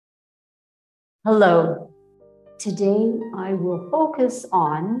Hello. Today I will focus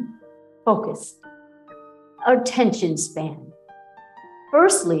on attention span.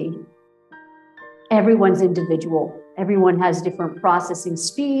 Firstly, everyone's individual. Everyone has different processing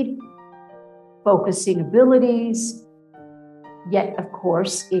speed, focusing abilities. Yet, of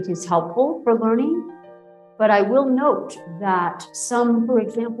course, it is helpful for learning. But I will note that some, for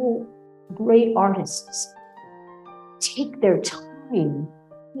example, great artists take their time,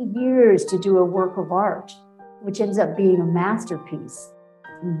 years to do a work of art, which ends up being a masterpiece.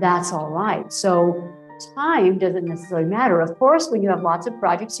 That's all right. So time doesn't necessarily matter. Of course, when you have lots of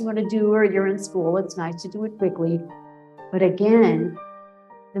projects you want to do or you're in school, it's nice to do it quickly. But again,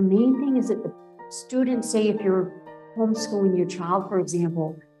 the main thing is that the students, say if you're homeschooling your child, for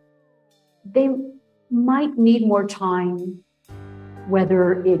example, they might need more time,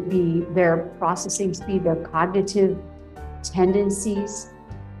 whether it be their processing speed, their cognitive tendencies,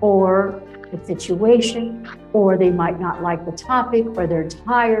 or the situation, or they might not like the topic, or they're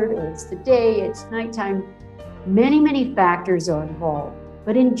tired, or it's the day, it's nighttime. Many, many factors are involved.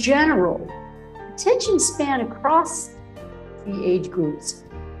 But in general, attention span across the age groups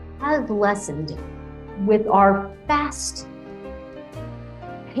has lessened with our fast-paced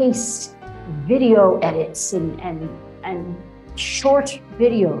video edits and short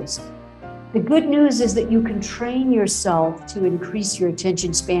videos. The good news is that you can train yourself to increase your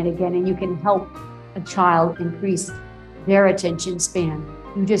attention span again, and you can help a child increase their attention span.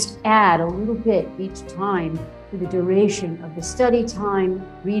 You just add a little bit each time to the duration of the study time,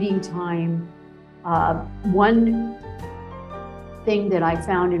 reading time. One thing that I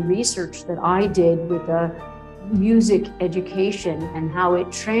found in research that I did with the music education and how it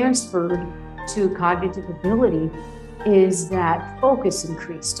transferred to cognitive ability is that focus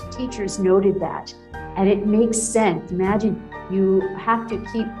increased. Teachers noted that, and it makes sense. Imagine you have to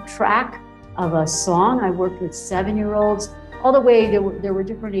keep track of a song. I worked with 7-year-olds, all the way, there were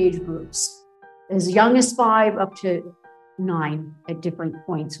different age groups, as young as 5 up to 9 at different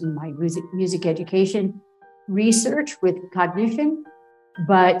points in my music education research with cognition.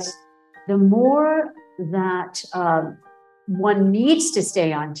 But the more that one needs to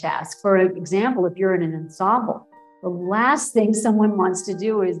stay on task, for example, if you're in an ensemble, the last thing someone wants to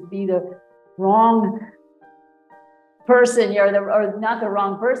do is be the wrong person, or not the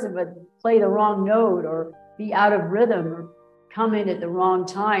wrong person, but play the wrong note or be out of rhythm or come in at the wrong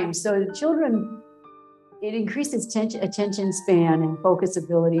time. So the children, it increases attention span and focus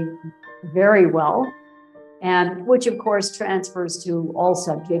ability very well, and which of course transfers to all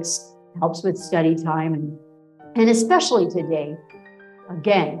subjects, helps with study time, and especially today,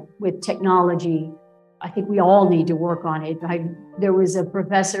 again, with technology. I think we all need to work on it. There was a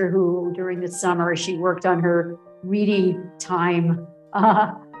professor who, during the summer, she worked on her reading time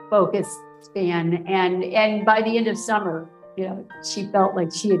focus span, and by the end of summer, she felt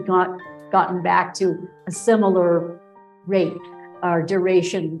like she had gotten back to a similar rate or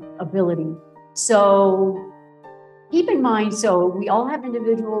duration ability. So keep in mind, so we all have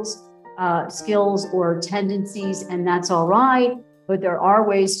individuals' skills or tendencies, and that's all right. But there are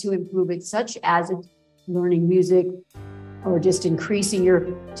ways to improve it, such as learning music, or just increasing your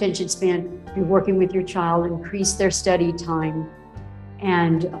attention span. You're working with your child, increase their study time.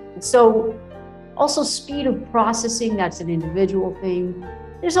 And so also speed of processing, that's an individual thing.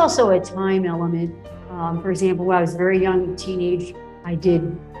 There's also a time element. For example, when I was very young, teenage, I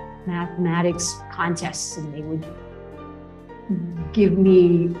did mathematics contests, and they would give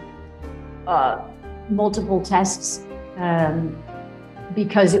me multiple tests,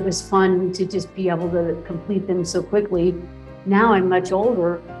 because it was fun to just be able to complete them so quickly. Now I'm much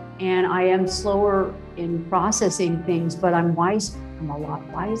older and I am slower in processing things, but I'm wise. I'm a lot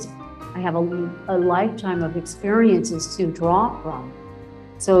wiser. I have a lifetime of experiences to draw from.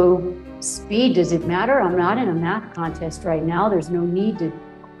 So speed, does it matter? I'm not in a math contest right now. There's no need to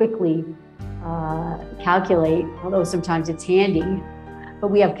quickly calculate, although sometimes it's handy,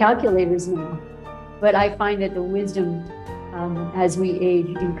 but we have calculators now. But I find that the wisdom as we age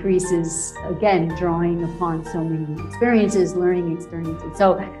increases, again, drawing upon so many experiences, learning experiences.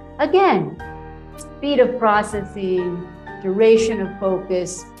 So again, speed of processing, duration of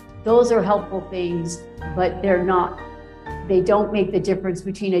focus, those are helpful things, but they don't make the difference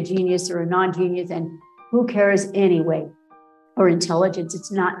between a genius or a non-genius, and who cares anyway? Or intelligence,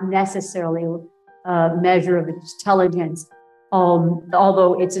 it's not necessarily a measure of intelligence,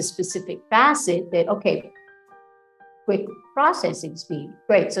 although it's a specific facet that, okay, quick processing speed,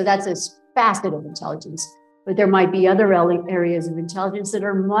 great. So that's a facet of intelligence, but there might be other areas of intelligence that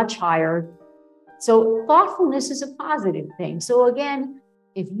are much higher. So thoughtfulness is a positive thing. So again,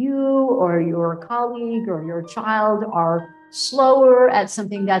 If you or your colleague or your child are slower at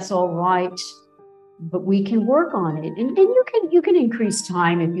something, that's all right, but we can work on it. And you can increase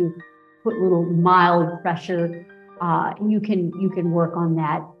time if you put little mild pressure. You can work on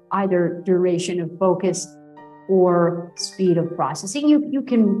that, either duration of focus or speed of processing. You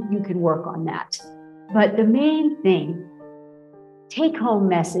can work on that. But the main thing, take home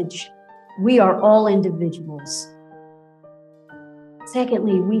message, we are all individuals.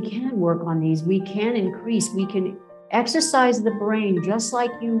 Secondly, we can work on these. We can increase, we can exercise the brain just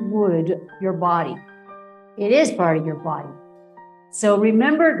like you would your body. It is part of your body. So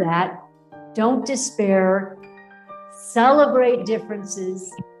remember that. Don't despair. Celebrate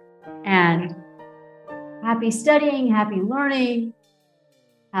differences. And happy studying, happy learning.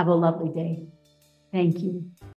 Have a lovely day. Thank you.